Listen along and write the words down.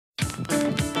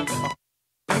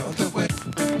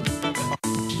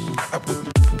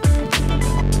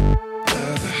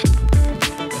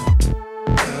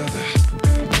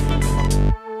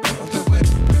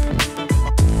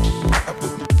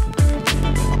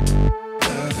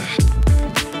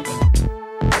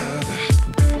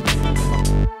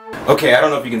Okay, I don't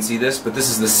know if you can see this, but this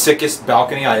is the sickest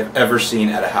balcony I have ever seen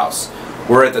at a house.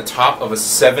 We're at the top of a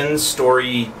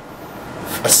 7-story,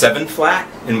 a 7-flat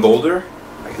in Boulder.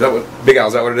 Is that what, Big Al,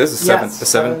 is that what it is? Seven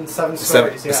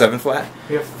stories, yeah. A 7-flat?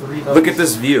 We have 3 of those. Look at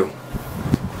this view.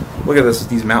 Look at this,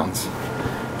 these mountains.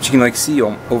 But you can like see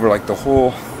over like the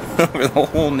whole, over the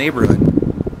whole neighborhood.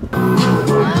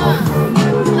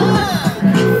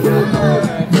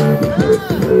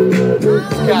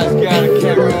 This guy's got a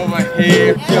camera over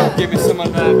here. Yo, give me some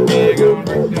of that big.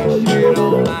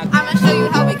 I'ma show you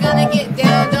how we gonna get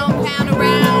down. Don't pound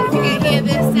around. You can hear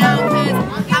this sound. Cause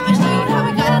I'ma show you how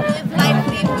we gotta live life.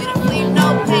 Live beautifully.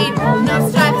 No pain, no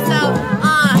strife. So,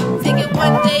 take it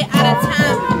one day at a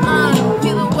time.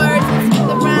 Feel the words and speak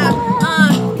the rhyme.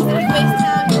 Cause if you waste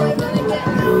time, you ain't gonna get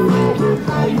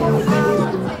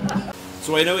down.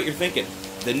 So I know what you're thinking.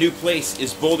 The new place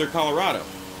is Boulder, Colorado.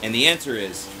 And the answer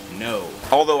is no.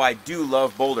 Although I do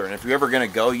love Boulder, and if you're ever gonna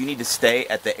go, you need to stay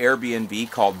at the Airbnb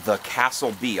called the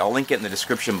Castle B. I'll link it in the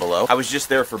description below. I was just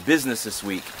there for business this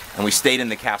week, and we stayed in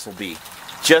the Castle B.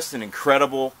 Just an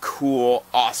incredible, cool,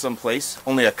 awesome place.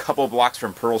 Only a couple blocks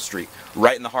from Pearl Street,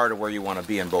 right in the heart of where you want to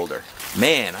be in Boulder.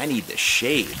 Man, I need the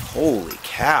shade. Holy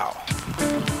cow.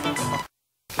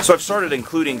 So I've started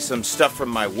including some stuff from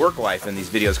my work life in these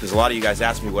videos because a lot of you guys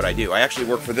ask me what I do. I actually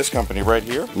work for this company right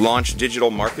here, Launch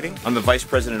Digital Marketing. I'm the Vice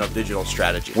President of Digital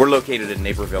Strategy. We're located in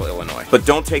Naperville, Illinois. But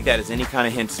don't take that as any kind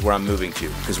of hint as where I'm moving to,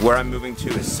 because where I'm moving to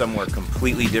is somewhere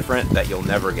completely different that you'll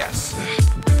never guess.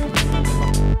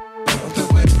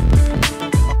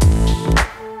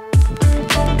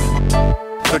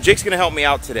 So Jake's gonna help me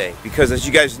out today because, as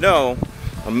you guys know,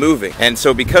 I'm moving. And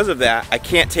so because of that, I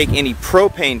can't take any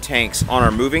propane tanks on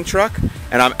our moving truck,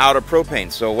 and I'm out of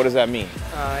propane. So what does that mean?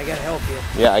 I gotta help you.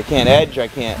 Yeah, I can't edge, I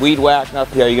can't weed whack,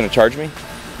 nothing. Are you gonna charge me?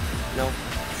 No.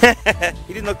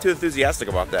 He didn't look too enthusiastic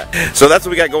about that. So that's what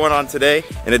we got going on today,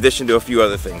 in addition to a few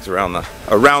other things around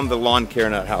the lawn care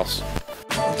nut house.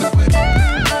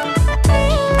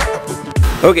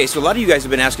 Okay, so a lot of you guys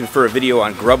have been asking for a video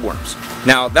on grub worms.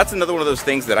 Now, that's another one of those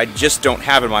things that I just don't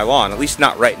have in my lawn, at least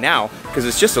not right now, because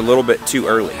it's just a little bit too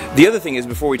early. The other thing is,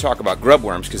 before we talk about grub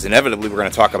worms, because inevitably we're going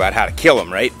to talk about how to kill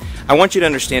them, right? I want you to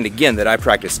understand again that I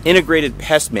practice integrated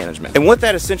pest management. And what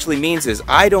that essentially means is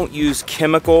I don't use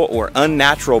chemical or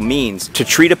unnatural means to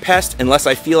treat a pest unless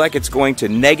I feel like it's going to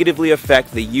negatively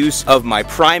affect the use of my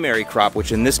primary crop,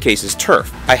 which in this case is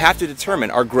turf. I have to determine,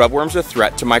 are grub worms a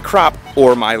threat to my crop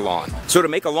or my lawn? So to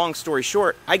make a long story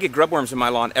short, I get grub worms in my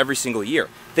lawn every single year.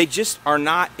 They just are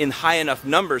not in high enough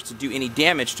numbers to do any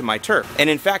damage to my turf. And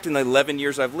in fact, in the 11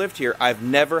 years I've lived here, I've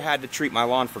never had to treat my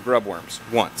lawn for grub worms,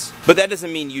 once. But that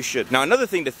doesn't mean you should. Now, another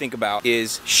thing to think about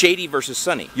is shady versus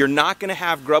sunny. You're not gonna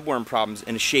have grub worm problems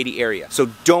in a shady area. So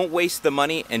don't waste the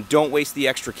money and don't waste the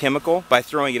extra chemical by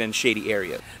throwing it in shady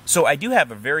areas. So I do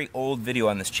have a very old video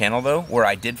on this channel though, where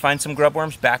I did find some grub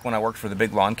worms back when I worked for the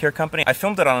big lawn care company. I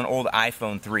filmed it on an old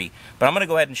iPhone 3, but I'm gonna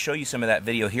go ahead and show you some of that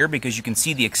video here because you can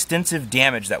see the extensive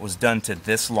damage that was done to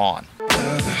this lawn.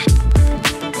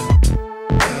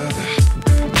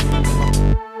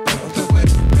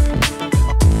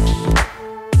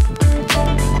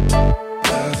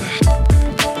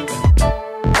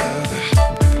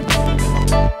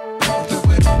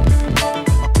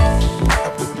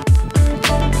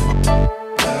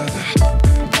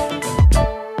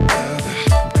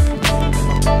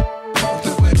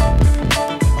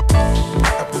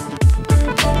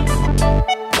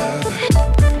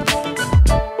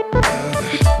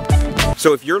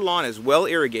 So if your lawn is well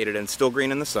irrigated and still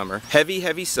green in the summer,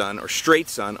 heavy sun or straight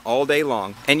sun all day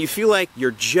long, and you feel like you're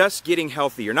just getting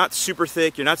healthy, you're not super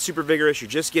thick, you're not super vigorous, you're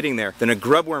just getting there, then a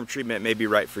grub worm treatment may be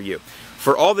right for you.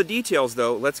 For all the details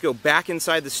though, let's go back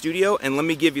inside the studio and let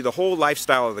me give you the whole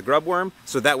lifestyle of the grub worm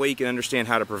so that way you can understand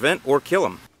how to prevent or kill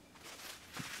them.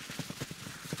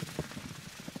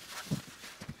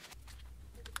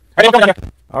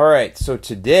 Alright, so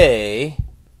today,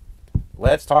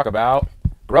 let's talk about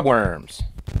grub worms.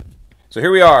 So here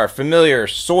we are, familiar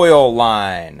soil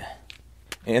line.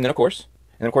 And then of course,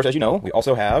 as you know, we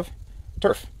also have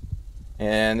turf.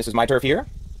 And this is my turf here.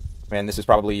 And this is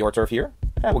probably your turf here.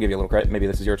 We'll give you a little credit. Maybe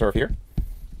this is your turf here.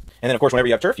 And then of course, whenever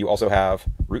you have turf, you also have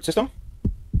root system.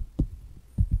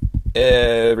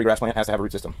 Every grass plant has to have a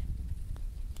root system.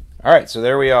 All right, so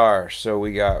there we are. So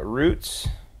we got roots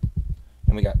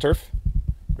and we got turf,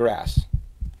 grass.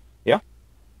 Yeah?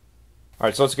 All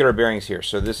right, so let's get our bearings here.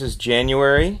 So this is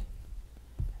January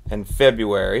and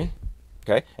February,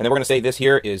 okay? And then we're gonna say this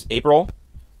here is April,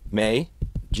 May,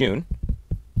 June.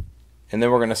 And then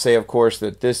we're gonna say, of course,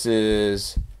 that this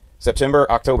is September,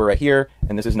 October right here,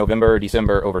 and this is November,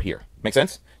 December over here. Make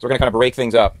sense? So we're gonna kind of break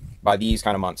things up by these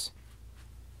kind of months.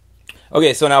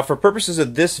 Okay, so now for purposes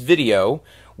of this video,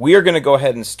 we are going to go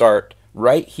ahead and start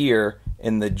right here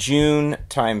in the June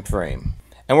time frame.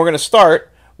 And we're going to start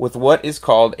with what is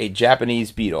called a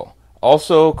Japanese beetle,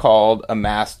 also called a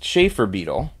masked Schaefer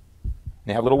beetle.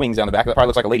 They have little wings on the back. That probably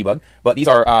looks like a ladybug. But these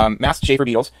are masked Schaefer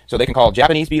beetles, so they can call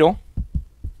Japanese beetle,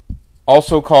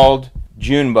 also called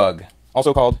June bug.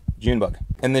 Also called June bug.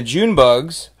 And the June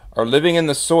bugs are living in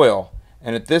the soil,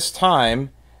 and at this time,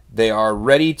 they are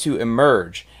ready to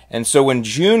emerge. And so when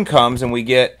June comes and we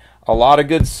get a lot of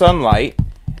good sunlight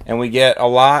and we get a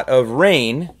lot of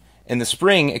rain in the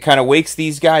spring, it kind of wakes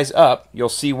these guys up. You'll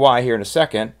see why here in a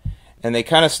second. And they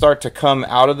kind of start to come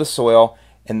out of the soil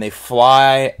and they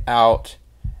fly out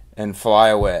and fly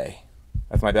away.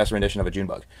 That's my best rendition of a June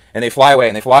bug. And they fly away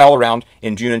and they fly all around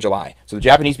in June and July. So the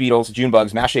Japanese beetles, June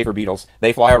bugs, masked Schaefer beetles,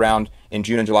 they fly around in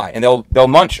June and July. And they'll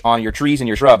munch on your trees and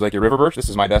your shrubs, like your river birch. This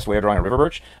is my best way of drawing a river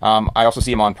birch. I also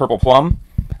see them on purple plum.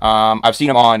 I've seen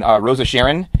them on Rosa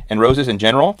Sharon and roses in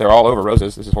general. They're all over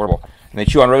roses. This is horrible. And they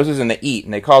chew on roses and they eat,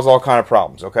 and they cause all kind of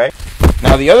problems, okay?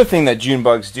 Now, the other thing that June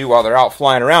bugs do while they're out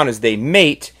flying around is they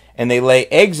mate and they lay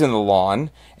eggs in the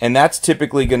lawn, and that's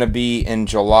typically going to be in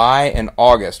July and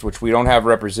August, which we don't have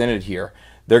represented here.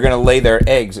 They're going to lay their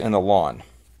eggs in the lawn.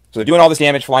 So they're doing all this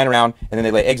damage, flying around, and then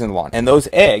they lay eggs in the lawn. And those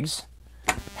eggs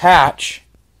hatch,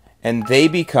 and they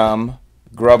become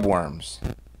grub worms.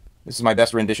 This is my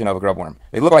best rendition of a grub worm.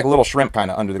 They look like a little shrimp kind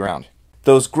of under the ground.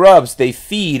 Those grubs, they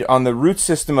feed on the root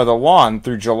system of the lawn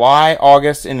through July,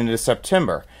 August, and into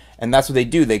September. And that's what they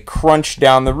do. They crunch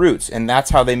down the roots, and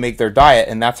that's how they make their diet,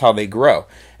 and that's how they grow.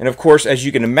 And of course, as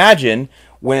you can imagine,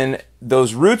 when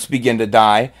those roots begin to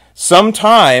die,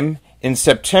 sometime in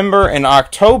September and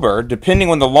October, depending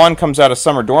when the lawn comes out of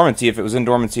summer dormancy, if it was in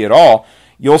dormancy at all,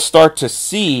 you'll start to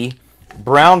see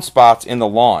brown spots in the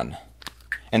lawn.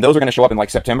 And those are going to show up in like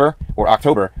September or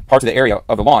October. Parts of the area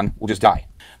of the lawn will just die.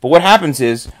 But what happens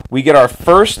is we get our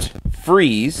first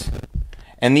freeze,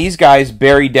 and these guys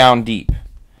bury down deep.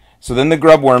 So then the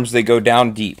grub worms, they go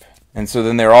down deep. And so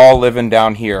then they're all living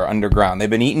down here underground. They've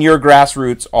been eating your grass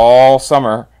roots all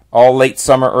summer, all late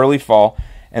summer, early fall,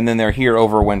 and then they're here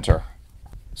over winter.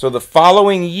 So the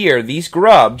following year, these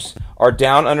grubs are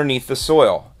down underneath the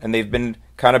soil, and they've been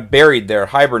kind of buried there,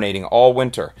 hibernating all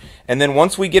winter. And then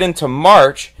once we get into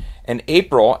March and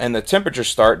April and the temperatures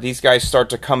start, these guys start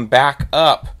to come back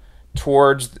up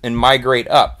towards and migrate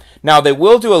up. Now, they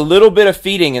will do a little bit of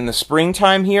feeding in the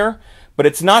springtime here, but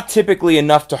it's not typically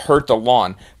enough to hurt the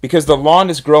lawn because the lawn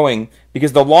is growing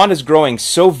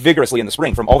so vigorously in the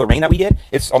spring from all the rain that we get.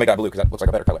 I'll make that blue because that looks like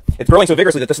a better color. It's growing so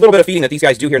vigorously that this little bit of feeding that these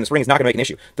guys do here in the spring is not going to make an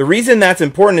issue. The reason that's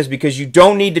important is because you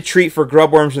don't need to treat for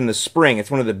grub worms in the spring. It's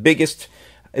one of the biggest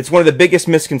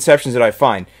misconceptions that I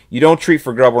find. You don't treat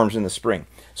for grub worms in the spring.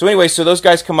 So anyway, so those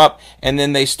guys come up, and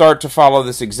then they start to follow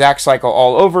this exact cycle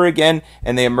all over again,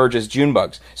 and they emerge as June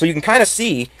bugs. So you can kind of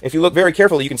see, if you look very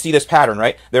carefully, you can see this pattern,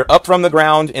 right? They're up from the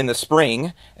ground in the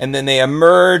spring, and then they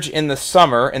emerge in the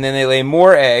summer, and then they lay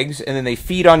more eggs, and then they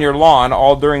feed on your lawn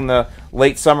all during the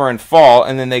late summer and fall,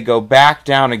 and then they go back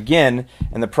down again,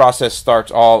 and the process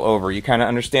starts all over. You kind of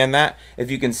understand that?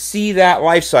 If you can see that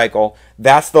life cycle,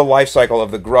 that's the life cycle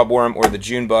of the grub worm or the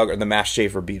June bug or the masked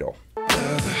Schaefer beetle.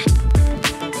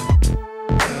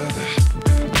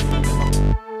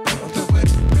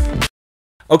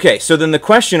 Okay, so then the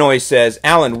question always says,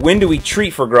 Alan, when do we treat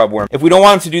for grub worm? If we don't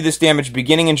want them to do this damage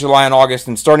beginning in July and August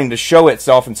and starting to show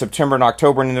itself in September and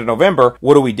October and into November,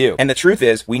 what do? And the truth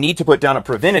is, we need to put down a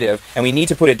preventative, and we need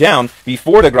to put it down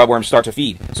before the grub worms start to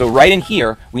feed. So right in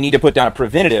here, we need to put down a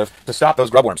preventative to stop those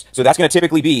grub worms. So that's going to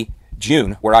typically be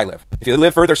June, where I live. If you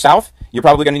live further south, you're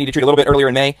probably going to need to treat a little bit earlier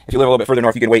in May. If you live a little bit further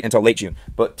north, you can wait until late June.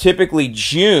 But typically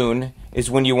June is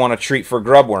when you want to treat for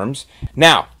grub worms.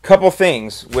 Now, couple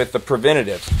things with the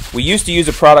preventatives. We used to use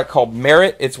a product called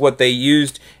Merit. It's what they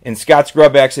used in Scott's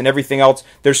Grub X and everything else.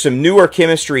 There's some newer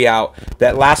chemistry out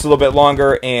that lasts a little bit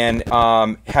longer and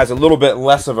has a little bit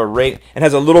less of a rate and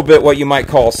has a little bit what you might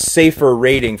call safer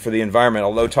rating for the environment, a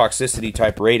low toxicity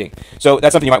type rating. So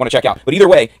that's something you might want to check out. But either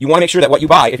way, you want to make sure that what you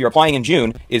buy, if you're applying in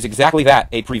June, is exactly that,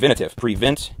 a preventative.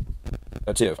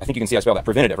 I think you can see how I spell that.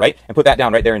 Preventative, right? And put that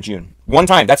down right there in June. One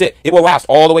time, that's it. It will last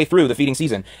all the way through the feeding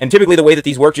season. And typically the way that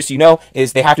these work, just so you know,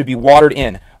 is they have to be watered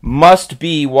in. Must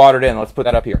be watered in. Let's put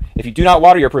that up here. If you do not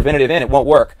water your preventative in, it won't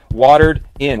work. Watered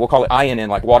in. We'll call it IN,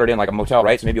 like watered in, like a motel,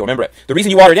 right? So maybe you'll remember it. The reason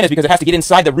you water it in is because it has to get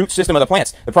inside the root system of the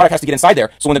plants. The product has to get inside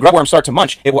there. So when the grub worms start to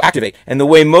munch, it will activate. And the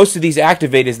way most of these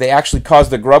activate is they actually cause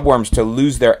the grub worms to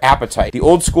lose their appetite. The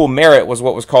old school Merit was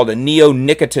what was called a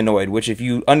neonicotinoid, which if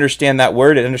you understand that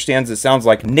word, it sounds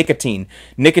like nicotine.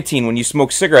 Nicotine, when you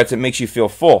smoke cigarettes, it makes you feel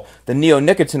full. The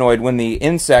neonicotinoid, when the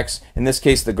insects, in this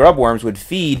case the grub worms, would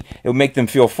feed, it would make them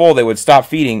feel full. They would stop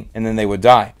feeding, and then they would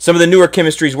die. Some of the newer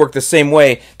chemistries work the same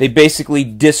way. They basically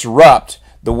disrupt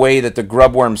the way that the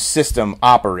grubworm system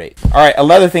operates. All right,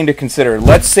 another thing to consider.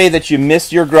 Let's say that you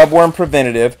missed your grubworm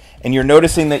preventative and you're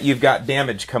noticing that you've got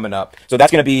damage coming up. So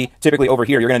that's going to be typically over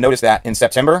here. You're going to notice that in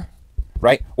September,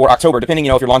 right? Or October, depending,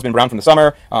 if your lawn's been brown from the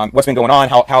summer, what's been going on,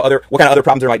 what kind of other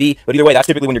problems there might be. But either way, that's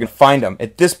typically when you're going to find them.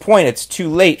 At this point, it's too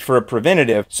late for a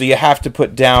preventative, so you have to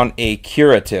put down a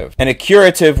curative. And a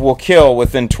curative will kill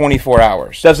within 24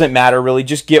 hours. Doesn't matter, really.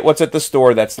 Just get what's at the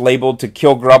store that's labeled to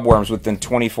kill grubworms within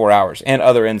 24 hours and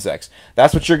other insects.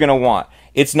 That's what you're going to want.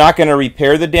 It's not going to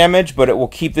repair the damage, but it will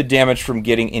keep the damage from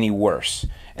getting any worse.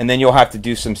 And then you'll have to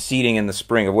do some seeding in the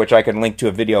spring, of which I can link to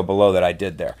a video below that I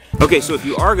did there. Okay, so if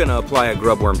you are going to apply a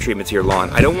grubworm treatment to your lawn,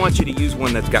 I don't want you to use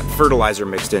one that's got fertilizer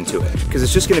mixed into it, because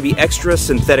it's just going to be extra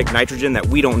synthetic nitrogen that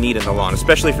we don't need in the lawn,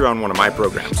 especially if you're on one of my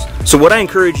programs. So what I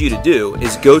encourage you to do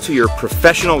is go to your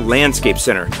professional landscape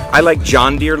center. I like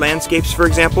John Deere Landscapes, for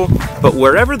example, but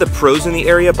wherever the pros in the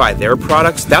area buy their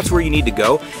products, that's where you need to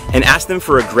go and ask them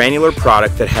for a granular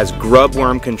product that has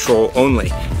grubworm control only.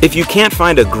 If you can't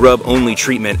find a grub-only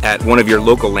treatment at one of your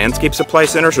local landscape supply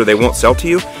centers, or they won't sell to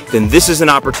you, then this is an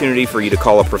opportunity for you to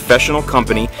call a professional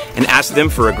company and ask them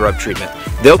for a grub treatment.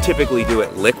 They'll typically do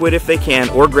it liquid if they can,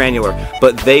 or granular,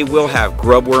 but they will have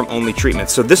grubworm only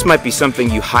treatments. So this might be something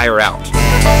you hire out.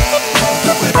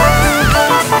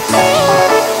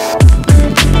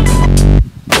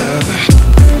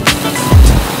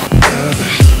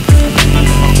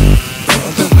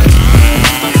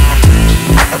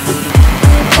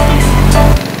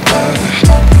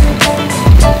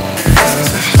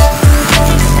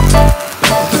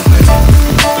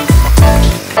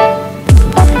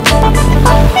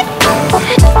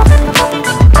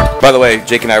 By the way,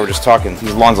 Jake and I were just talking.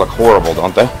 These lawns look horrible,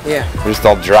 don't they? Yeah. They're just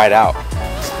all dried out.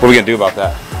 What are we going to do about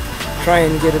that? Try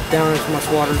and get it down as much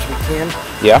water as we can.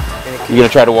 Yeah? You going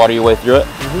to try to water your way through it?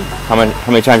 Mm-hmm.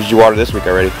 How many times did you water this week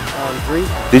already? 3.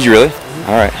 Did you really? Mm-hmm.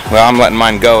 All right. Well, I'm letting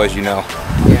mine go, as you know.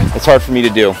 Yeah. It's hard for me to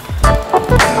do.